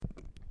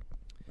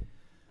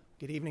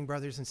Good evening,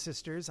 brothers and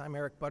sisters. I'm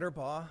Eric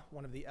Butterbaugh,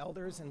 one of the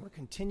elders, and we're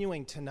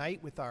continuing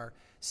tonight with our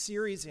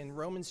series in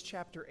Romans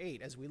chapter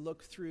 8 as we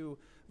look through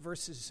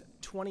verses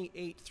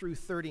 28 through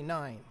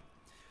 39.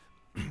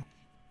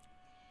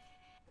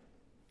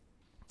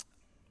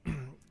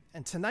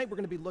 And tonight we're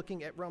going to be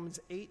looking at Romans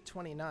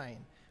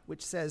 8:29,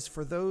 which says,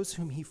 "For those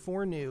whom he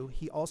foreknew,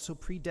 he also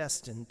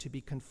predestined to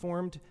be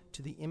conformed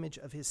to the image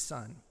of his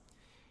Son,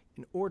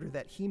 in order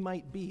that he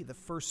might be the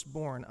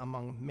firstborn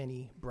among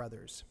many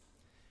brothers."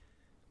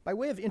 By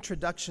way of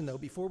introduction, though,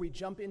 before we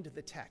jump into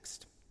the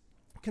text,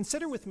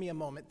 consider with me a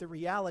moment the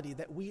reality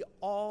that we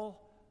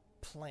all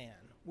plan.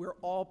 We're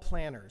all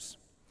planners,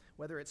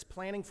 whether it's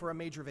planning for a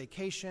major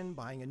vacation,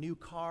 buying a new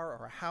car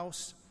or a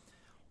house,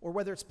 or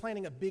whether it's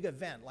planning a big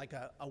event like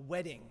a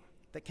wedding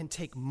that can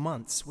take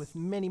months with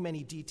many,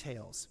 many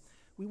details.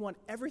 We want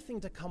everything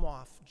to come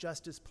off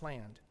just as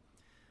planned.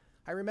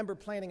 I remember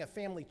planning a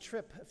family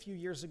trip a few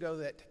years ago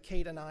that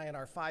Kate and I and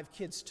our 5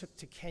 kids took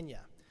to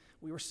Kenya.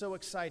 We were so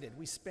excited.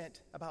 We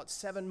spent about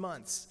 7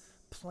 months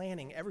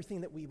planning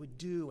everything that we would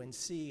do and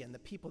see and the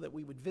people that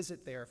we would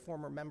visit there,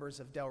 former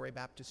members of Delray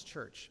Baptist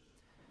Church.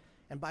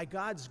 And by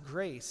God's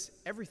grace,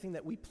 everything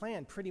that we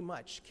planned pretty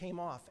much came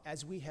off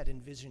as we had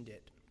envisioned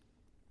it.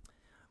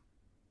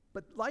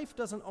 But life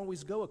doesn't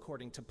always go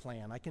according to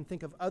plan. I can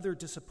think of other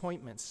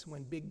disappointments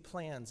when big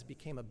plans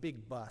became a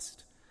big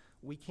bust.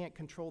 We can't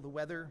control the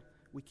weather.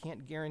 We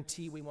can't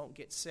guarantee we won't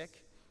get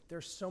sick.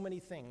 There's so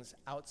many things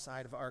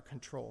outside of our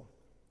control.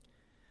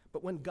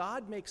 But when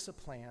God makes a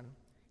plan,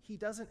 he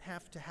doesn't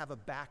have to have a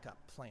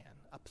backup plan,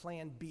 a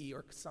plan B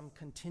or some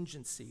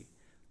contingency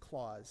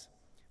clause.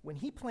 When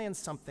he plans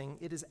something,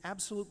 it is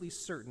absolutely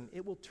certain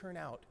it will turn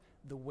out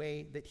the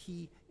way that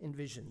he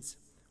envisions,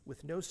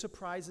 with no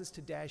surprises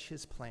to dash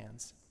his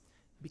plans,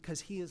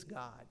 because he is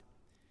God.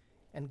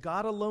 And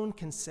God alone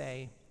can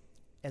say,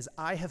 "As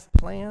I have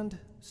planned,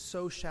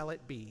 so shall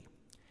it be.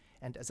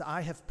 And as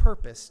I have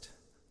purposed,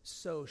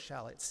 so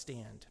shall it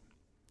stand."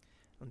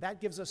 And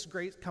that gives us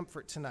great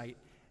comfort tonight,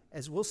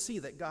 as we'll see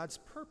that God's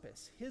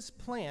purpose, his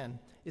plan,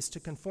 is to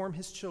conform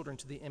his children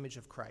to the image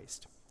of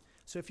Christ.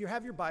 So if you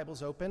have your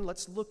Bibles open,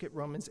 let's look at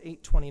Romans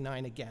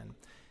 8:29 again.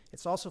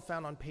 It's also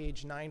found on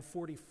page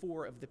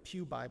 944 of the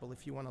Pew Bible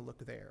if you want to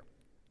look there.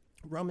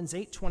 Romans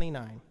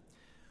 8:29.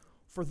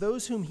 "For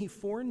those whom he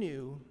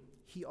foreknew,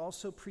 he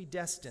also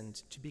predestined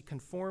to be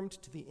conformed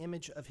to the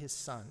image of his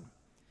Son,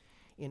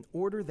 in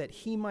order that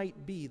he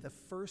might be the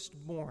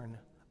firstborn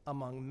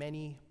among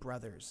many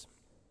brothers."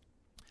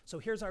 So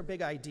here's our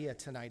big idea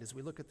tonight as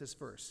we look at this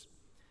verse.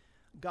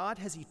 God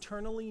has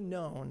eternally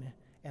known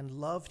and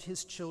loved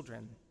his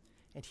children,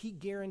 and he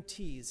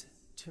guarantees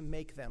to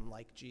make them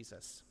like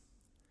Jesus.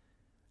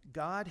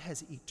 God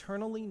has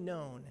eternally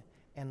known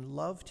and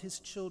loved his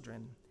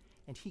children,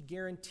 and he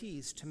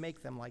guarantees to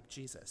make them like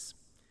Jesus.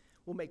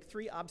 We'll make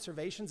 3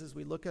 observations as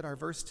we look at our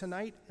verse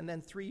tonight, and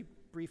then 3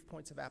 brief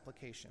points of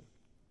application.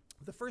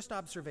 The first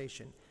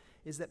observation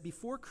is that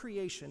before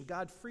creation,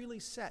 God freely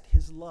set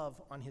his love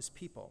on his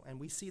people. And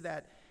we see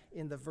that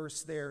in the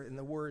verse there in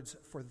the words,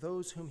 "For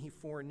those whom he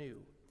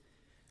foreknew."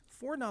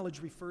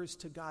 Foreknowledge refers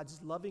to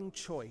God's loving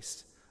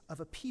choice of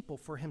a people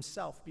for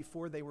himself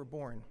before they were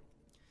born.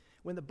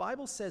 When the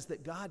Bible says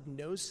that God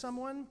knows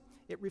someone,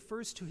 it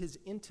refers to his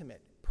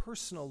intimate,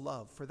 personal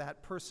love for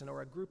that person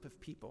or a group of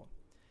people.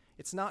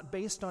 It's not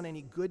based on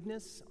any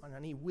goodness, on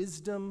any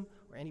wisdom,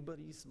 or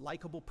anybody's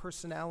likable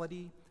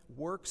personality,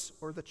 works,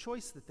 or the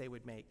choice that they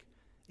would make.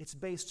 It's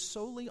based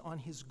solely on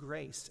his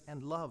grace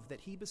and love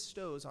that he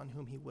bestows on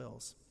whom he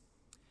wills.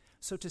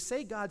 So to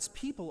say God's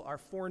people are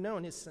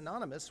foreknown is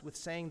synonymous with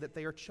saying that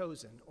they are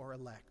chosen or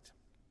elect.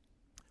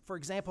 For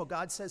example,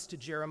 God says to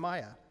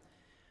Jeremiah,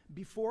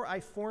 "Before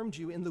I formed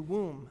you in the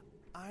womb,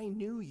 I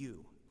knew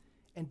you,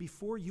 and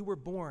before you were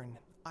born,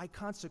 I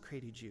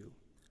consecrated you.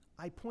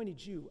 I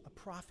appointed you a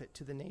prophet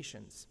to the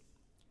nations."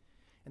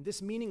 And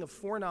this meaning of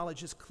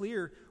foreknowledge is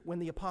clear when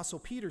the Apostle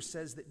Peter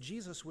says that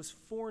Jesus was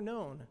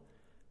foreknown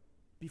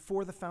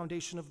before the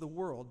foundation of the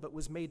world, but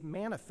was made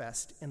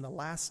manifest in the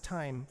last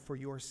time for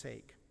your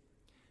sake.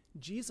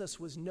 Jesus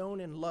was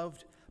known and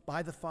loved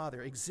by the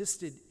Father,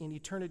 existed in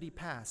eternity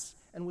past,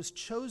 and was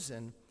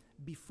chosen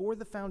before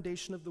the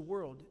foundation of the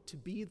world to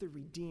be the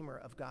Redeemer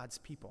of God's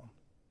people.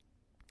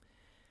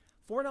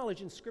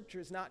 Foreknowledge in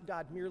Scripture is not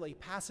God merely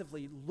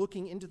passively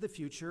looking into the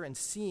future and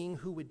seeing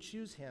who would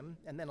choose him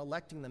and then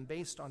electing them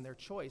based on their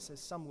choice, as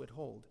some would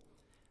hold.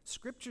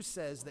 Scripture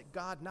says that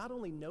God not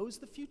only knows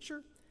the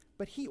future,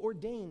 but he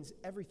ordains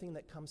everything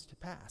that comes to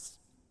pass.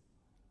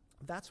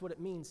 That's what it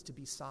means to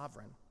be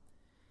sovereign.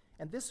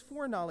 And this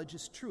foreknowledge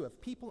is true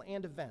of people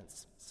and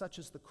events, such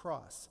as the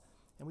cross.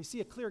 And we see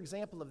a clear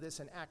example of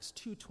this in Acts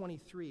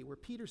 2:23, where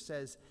Peter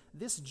says,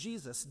 "This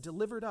Jesus,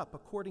 delivered up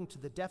according to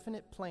the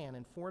definite plan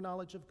and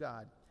foreknowledge of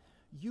God,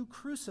 you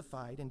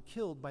crucified and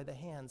killed by the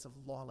hands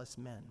of lawless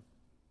men."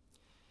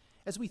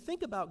 As we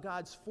think about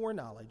God's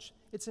foreknowledge,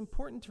 it's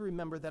important to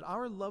remember that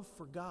our love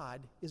for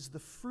God is the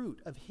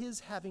fruit of his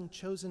having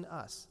chosen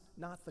us,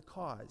 not the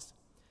cause.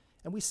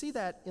 And we see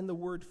that in the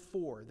word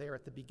 "for" there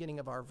at the beginning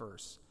of our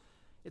verse.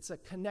 It's a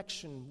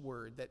connection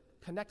word that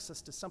connects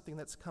us to something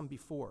that's come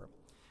before,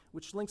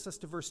 which links us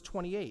to verse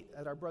 28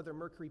 that our brother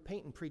Mercury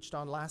Payton preached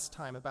on last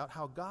time about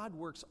how God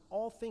works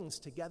all things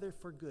together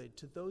for good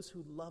to those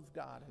who love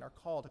God and are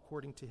called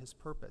according to his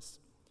purpose.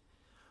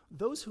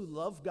 Those who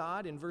love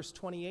God in verse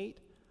 28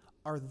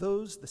 are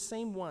the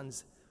same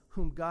ones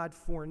whom God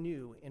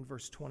foreknew in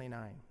verse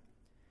 29.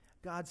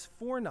 God's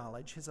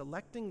foreknowledge, his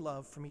electing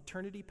love from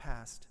eternity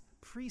past,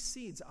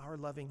 precedes our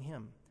loving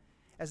him.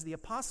 As the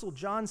Apostle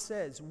John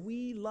says,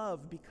 we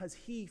love because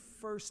he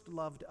first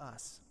loved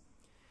us.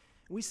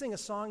 We sing a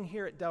song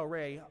here at Del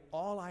Rey,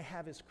 All I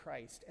Have is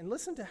Christ, and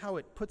listen to how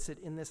it puts it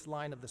in this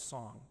line of the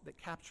song that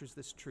captures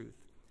this truth.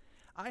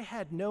 I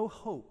had no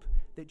hope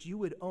that you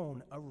would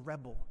own a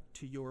rebel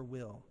to your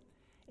will,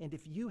 and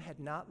if you had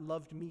not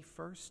loved me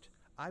first,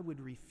 I would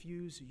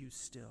refuse you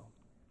still.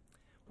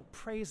 Well,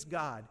 praise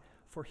God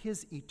for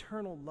his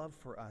eternal love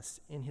for us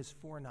in his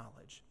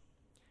foreknowledge.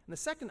 And the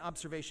second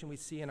observation we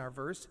see in our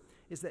verse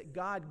is that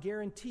God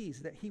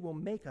guarantees that he will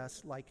make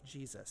us like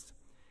Jesus.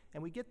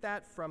 And we get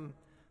that from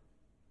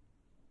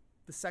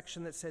the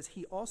section that says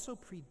he also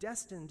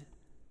predestined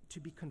to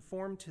be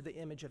conformed to the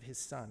image of his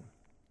Son.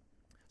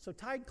 So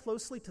tied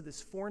closely to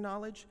this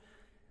foreknowledge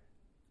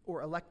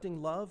or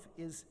electing love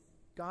is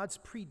God's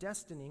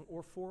predestining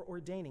or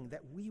foreordaining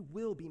that we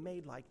will be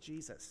made like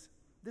Jesus.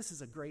 This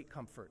is a great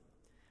comfort.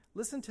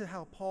 Listen to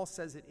how Paul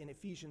says it in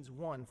Ephesians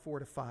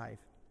 1:4-5.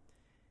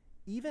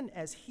 Even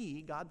as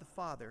he, God the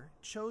Father,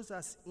 chose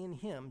us in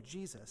him,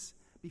 Jesus,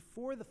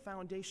 before the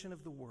foundation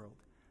of the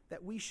world,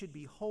 that we should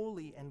be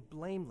holy and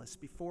blameless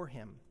before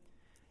him.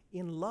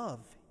 In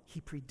love,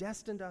 he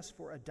predestined us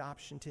for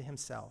adoption to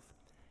himself,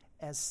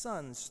 as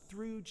sons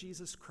through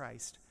Jesus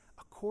Christ,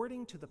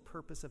 according to the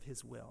purpose of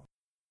his will.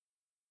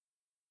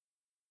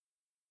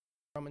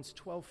 Romans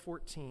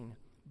 12:14,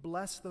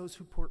 bless those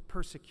who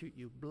persecute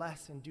you,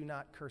 bless and do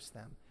not curse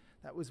them.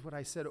 That was what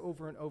I said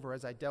over and over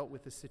as I dealt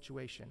with this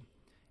situation.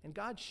 And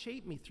God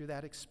shaped me through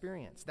that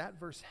experience. That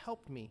verse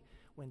helped me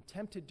when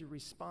tempted to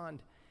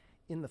respond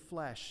in the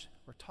flesh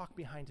or talk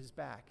behind his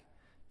back,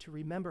 to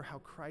remember how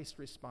Christ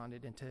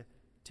responded and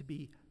to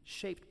be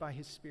shaped by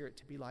his Spirit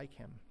to be like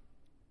him.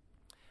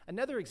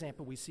 Another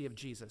example we see of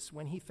Jesus,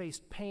 when he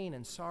faced pain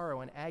and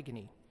sorrow and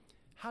agony,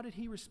 how did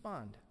he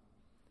respond?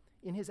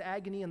 In his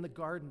agony in the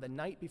garden the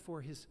night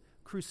before his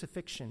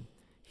crucifixion,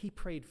 he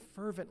prayed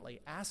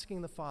fervently,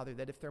 asking the Father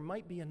that if there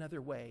might be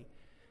another way,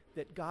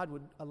 that God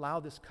would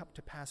allow this cup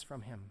to pass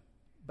from him.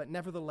 But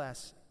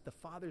nevertheless, the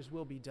Father's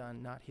will be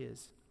done, not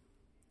his.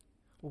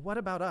 Well, what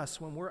about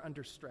us when we're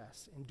under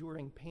stress,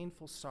 enduring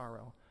painful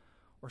sorrow,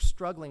 or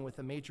struggling with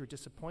a major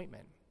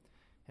disappointment?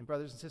 And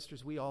brothers and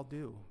sisters, we all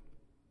do.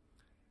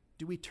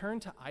 Do we turn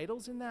to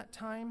idols in that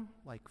time,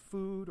 like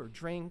food or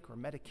drink or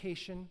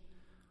medication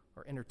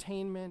or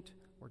entertainment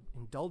or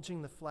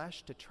indulging the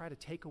flesh to try to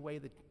take away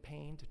the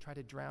pain, to try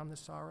to drown the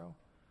sorrow?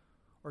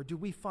 Or do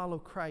we follow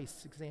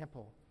Christ's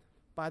example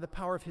by the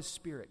power of his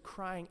Spirit,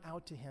 crying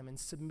out to him and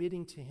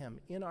submitting to him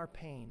in our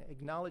pain,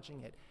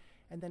 acknowledging it,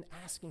 and then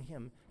asking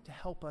him to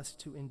help us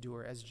to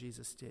endure as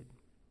Jesus did?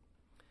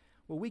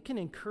 Well, we can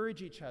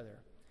encourage each other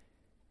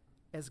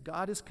as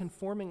God is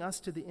conforming us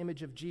to the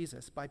image of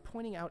Jesus by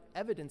pointing out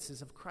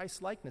evidences of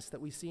Christ's likeness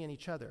that we see in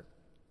each other.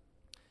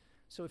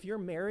 So if you're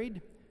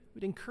married,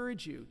 we'd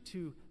encourage you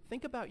to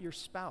think about your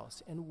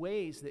spouse and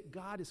ways that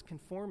God is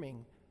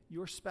conforming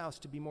your spouse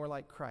to be more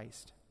like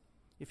Christ.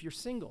 If you're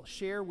single,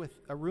 share with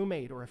a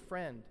roommate or a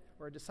friend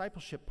or a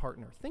discipleship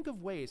partner. Think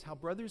of ways how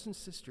brothers and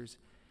sisters,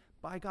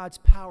 by God's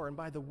power and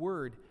by the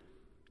word,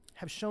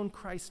 have shown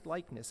Christ's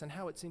likeness and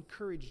how it's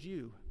encouraged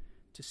you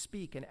to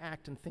speak and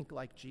act and think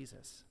like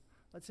Jesus.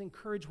 Let's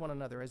encourage one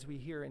another, as we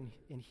hear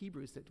in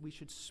Hebrews, that we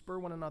should spur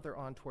one another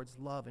on towards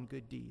love and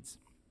good deeds.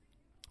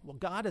 Well,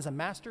 God, as a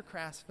master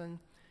craftsman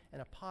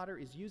and a potter,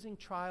 is using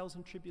trials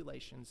and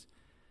tribulations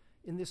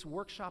in this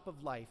workshop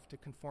of life to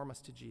conform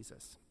us to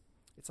Jesus.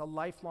 It's a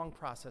lifelong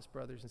process,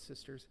 brothers and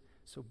sisters,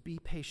 so be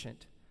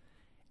patient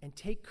and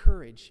take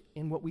courage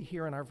in what we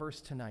hear in our verse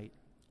tonight.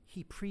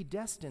 He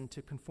predestined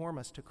to conform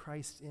us to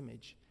Christ's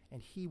image,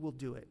 and he will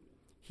do it.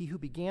 He who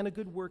began a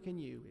good work in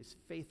you is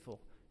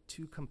faithful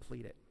to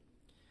complete it.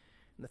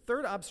 And the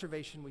third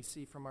observation we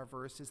see from our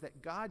verse is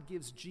that God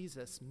gives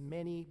Jesus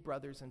many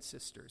brothers and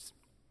sisters.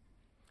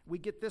 We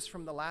get this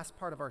from the last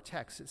part of our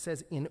text. It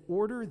says, in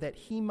order that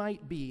he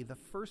might be the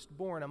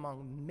firstborn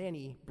among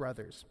many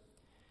brothers.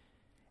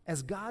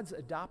 As God's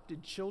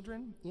adopted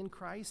children in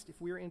Christ,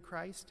 if we're in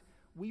Christ,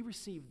 we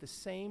receive the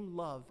same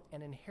love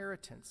and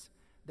inheritance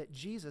that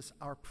Jesus,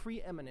 our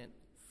preeminent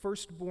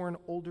firstborn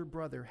older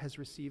brother, has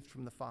received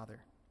from the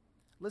Father.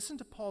 Listen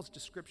to Paul's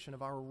description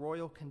of our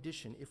royal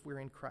condition if we're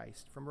in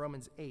Christ from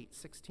Romans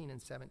 8:16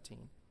 and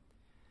 17.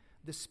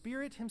 The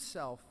Spirit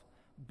himself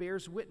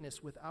bears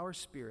witness with our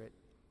spirit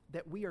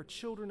that we are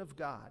children of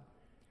God,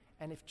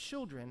 and if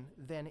children,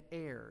 then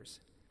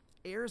heirs,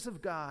 heirs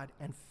of God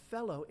and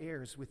fellow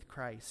heirs with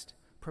Christ,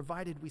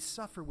 provided we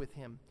suffer with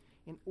him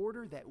in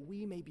order that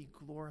we may be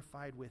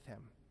glorified with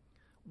him.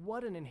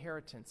 What an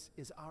inheritance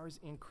is ours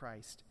in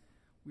Christ.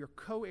 We are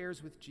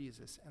co-heirs with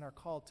Jesus and are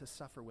called to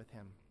suffer with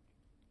him.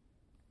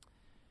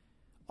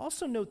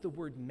 Also note the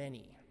word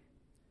many,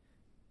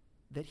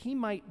 that he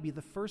might be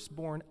the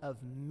firstborn of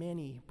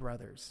many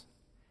brothers.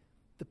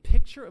 The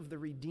picture of the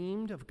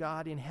redeemed of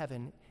God in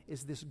heaven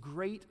is this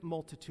great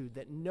multitude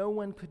that no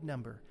one could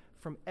number,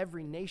 from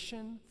every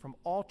nation, from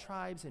all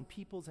tribes and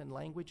peoples and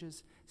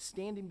languages,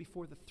 standing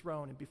before the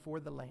throne and before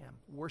the Lamb,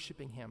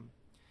 worshiping him.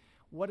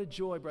 What a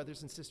joy,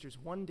 brothers and sisters.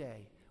 One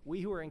day,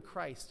 we who are in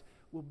Christ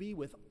will be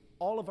with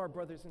all of our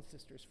brothers and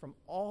sisters from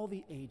all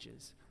the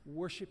ages,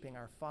 worshiping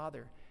our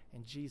Father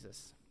and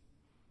Jesus.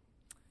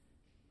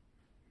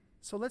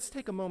 So let's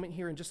take a moment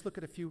here and just look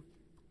at a few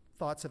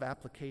thoughts of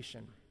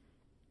application.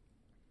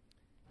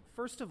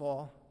 First of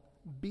all,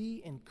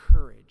 be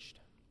encouraged.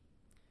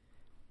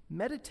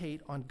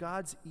 Meditate on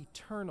God's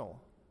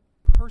eternal,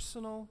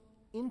 personal,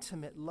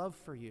 intimate love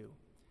for you.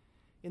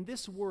 In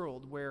this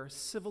world where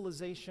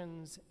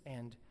civilizations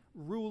and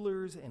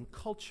rulers and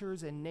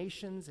cultures and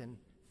nations and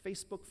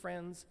Facebook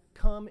friends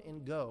come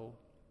and go,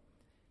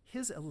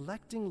 his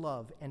electing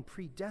love and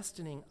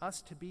predestining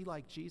us to be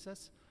like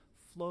Jesus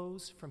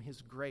flows from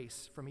his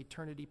grace from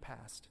eternity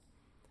past.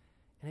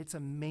 And it's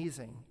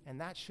amazing, and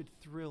that should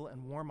thrill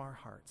and warm our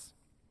hearts.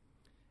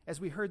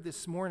 As we heard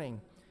this morning,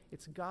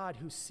 it's God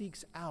who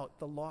seeks out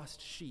the lost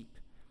sheep,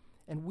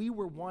 and we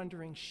were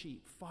wandering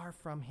sheep far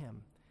from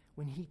him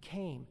when he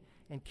came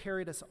and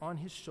carried us on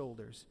his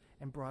shoulders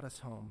and brought us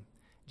home.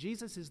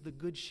 Jesus is the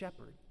good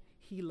shepherd.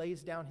 He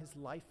lays down his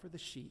life for the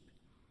sheep,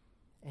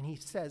 and he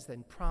says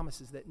and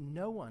promises that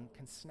no one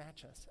can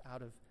snatch us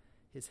out of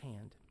his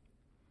hand.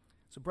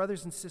 So,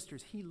 brothers and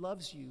sisters, he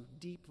loves you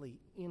deeply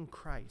in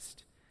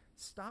Christ.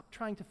 Stop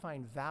trying to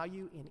find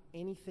value in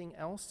anything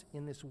else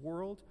in this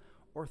world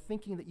or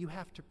thinking that you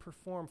have to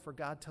perform for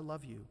God to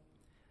love you.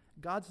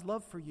 God's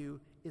love for you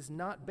is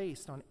not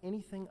based on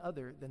anything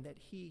other than that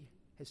he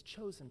has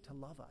chosen to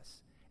love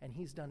us, and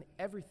he's done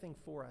everything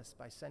for us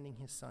by sending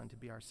his Son to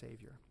be our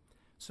Savior.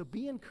 So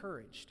be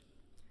encouraged.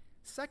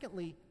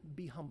 Secondly,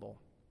 be humble.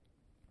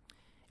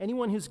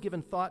 Anyone who's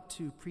given thought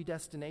to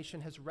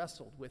predestination has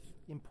wrestled with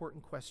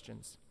important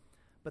questions.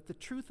 But the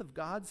truth of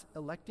God's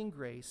electing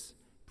grace,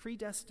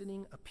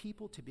 predestining a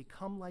people to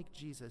become like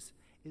Jesus,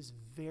 is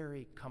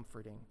very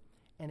comforting,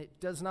 and it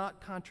does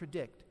not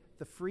contradict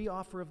the free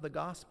offer of the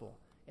gospel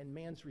and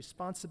man's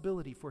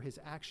responsibility for his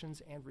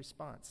actions and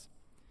response.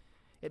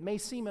 It may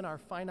seem in our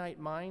finite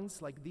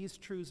minds like these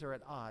truths are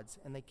at odds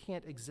and they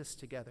can't exist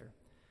together,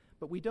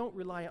 but we don't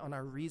rely on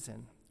our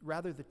reason,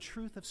 rather the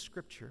truth of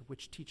Scripture,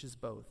 which teaches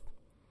both.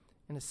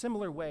 In a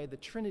similar way, the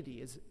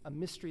Trinity is a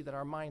mystery that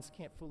our minds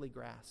can't fully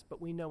grasp,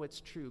 but we know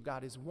it's true.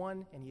 God is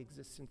one, and he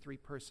exists in three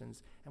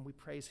persons, and we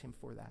praise him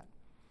for that.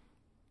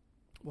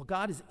 Well,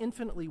 God is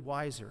infinitely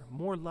wiser,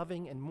 more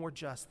loving, and more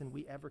just than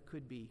we ever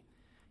could be.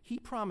 He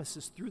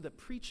promises through the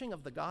preaching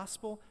of the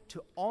gospel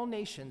to all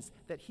nations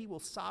that he will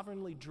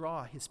sovereignly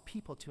draw his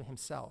people to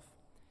himself.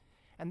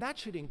 And that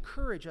should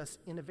encourage us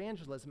in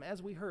evangelism.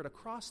 As we heard,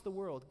 across the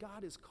world,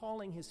 God is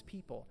calling his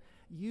people,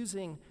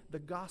 using the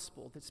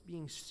gospel that's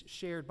being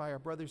shared by our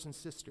brothers and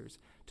sisters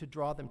to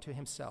draw them to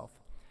himself.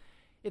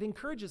 It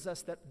encourages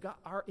us that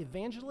our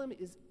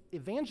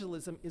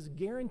evangelism is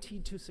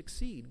guaranteed to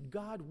succeed.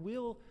 God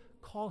will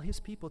call his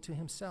people to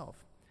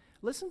himself.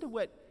 Listen to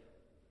what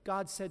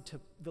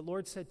the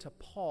Lord said to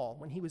Paul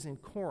when he was in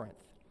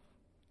Corinth.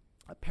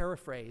 A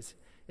paraphrase.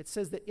 It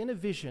says that in a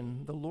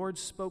vision, the Lord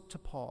spoke to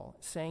Paul,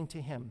 saying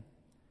to him,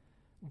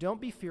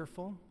 "Don't be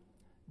fearful,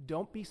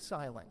 don't be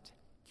silent,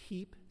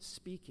 keep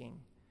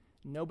speaking.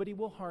 Nobody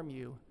will harm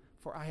you,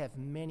 for I have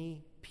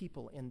many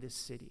people in this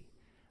city."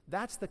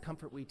 That's the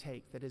comfort we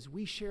take, that as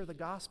we share the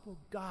gospel,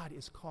 God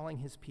is calling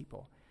his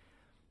people.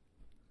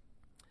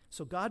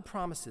 So God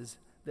promises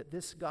that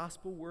this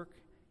gospel work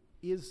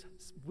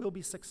will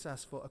be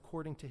successful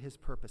according to his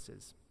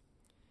purposes.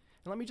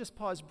 And let me just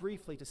pause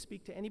briefly to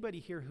speak to anybody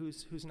here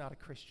who's not a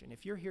Christian.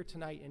 If you're here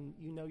tonight and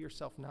you know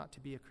yourself not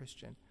to be a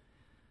Christian,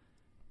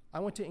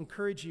 I want to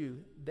encourage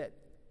you that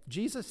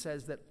Jesus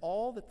says that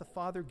all that the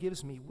Father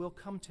gives me will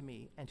come to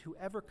me, and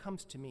whoever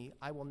comes to me,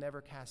 I will never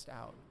cast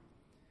out.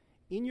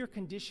 In your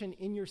condition,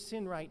 in your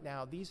sin right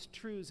now, these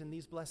truths and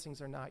these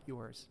blessings are not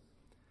yours.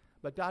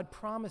 But God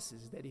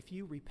promises that if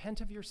you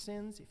repent of your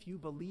sins, if you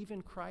believe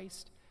in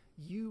Christ,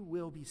 you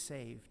will be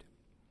saved.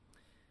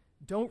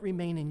 Don't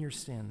remain in your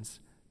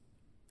sins.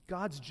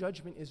 God's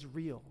judgment is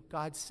real.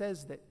 God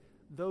says that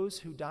those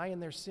who die in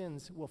their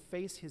sins will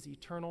face his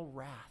eternal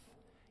wrath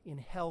in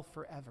hell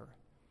forever.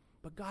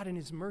 But God in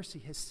his mercy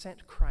has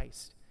sent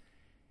Christ.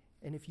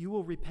 And if you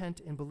will repent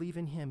and believe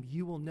in him,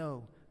 you will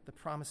know the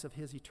promise of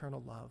his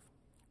eternal love.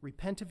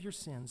 Repent of your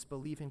sins,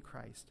 believe in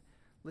Christ.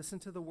 Listen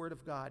to the word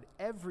of God.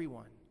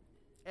 Everyone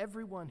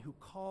who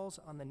calls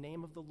on the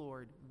name of the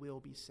Lord will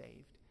be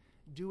saved.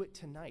 Do it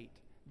tonight.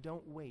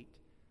 Don't wait.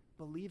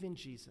 Believe in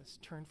Jesus.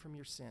 Turn from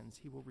your sins.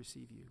 He will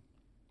receive you.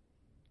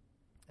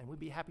 And we'd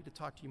be happy to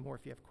talk to you more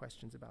if you have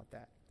questions about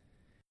that.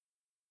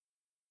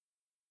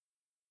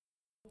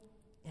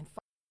 And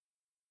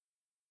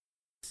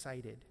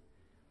excited.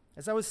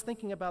 As I was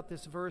thinking about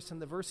this verse and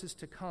the verses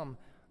to come,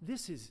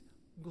 This is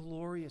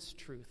glorious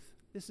truth.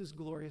 This is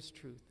glorious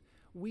truth.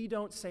 We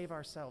don't save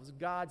ourselves.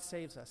 God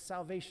saves us.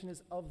 Salvation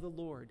is of the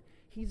Lord.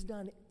 He's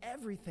done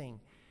everything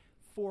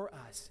for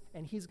us,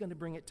 and he's going to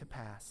bring it to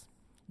pass.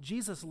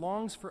 Jesus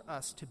longs for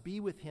us to be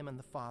with him and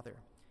the Father.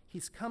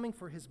 He's coming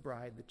for his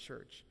bride, the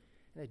church.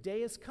 And a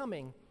day is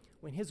coming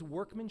when his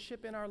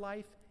workmanship in our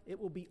life, it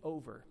will be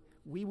over.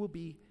 We will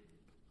be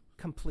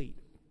complete.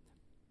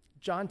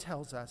 John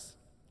tells us,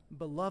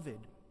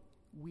 "Beloved,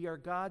 we are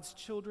God's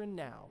children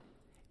now,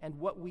 and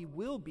what we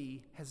will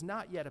be has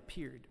not yet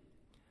appeared.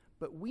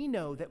 But we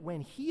know that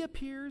when he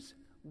appears,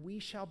 we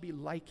shall be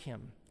like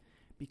him,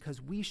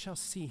 because we shall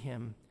see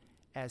him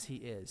as he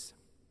is."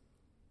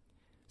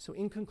 So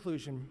in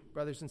conclusion,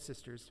 brothers and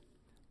sisters,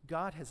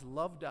 God has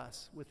loved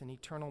us with an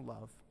eternal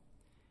love.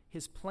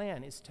 His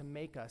plan is to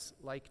make us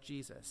like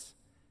Jesus,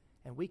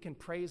 and we can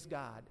praise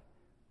God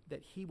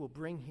that he will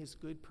bring his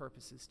good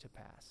purposes to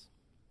pass.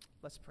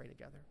 Let's pray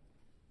together.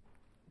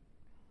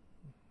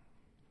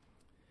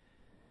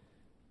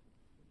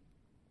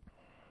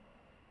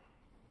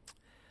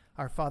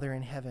 Our Father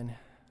in heaven,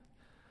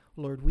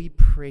 Lord, we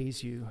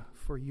praise you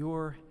for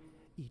your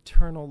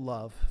eternal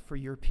love for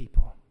your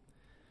people.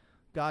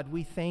 God,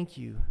 we thank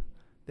you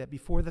that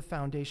before the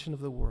foundation of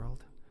the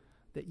world,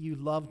 that you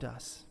loved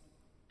us.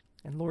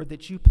 And Lord,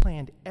 that you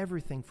planned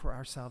everything for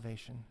our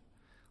salvation.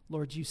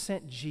 Lord, you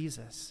sent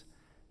Jesus,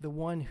 the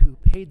one who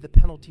paid the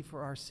penalty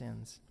for our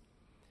sins.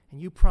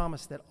 And you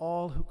promised that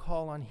all who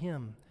call on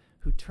him,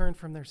 who turn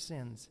from their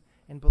sins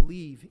and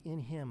believe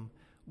in him,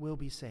 will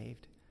be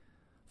saved.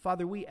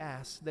 Father, we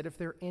ask that if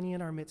there are any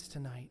in our midst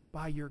tonight,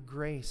 by your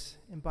grace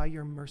and by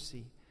your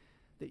mercy,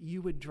 that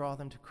you would draw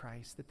them to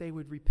Christ, that they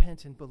would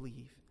repent and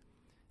believe.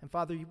 And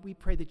Father, we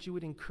pray that you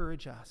would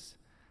encourage us,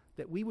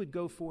 that we would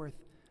go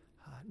forth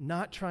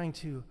not trying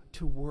to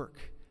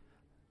work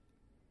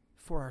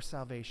for our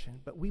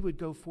salvation, but we would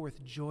go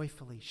forth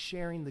joyfully,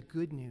 sharing the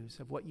good news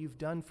of what you've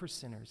done for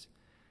sinners,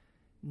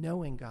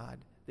 knowing, God,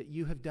 that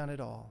you have done it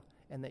all,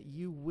 and that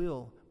you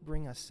will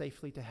bring us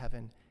safely to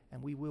heaven,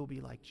 and we will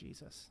be like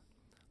Jesus.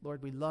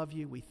 Lord, we love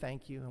you, we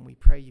thank you, and we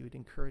pray you would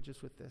encourage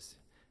us with this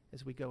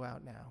as we go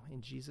out now.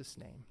 In Jesus'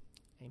 name,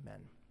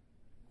 amen.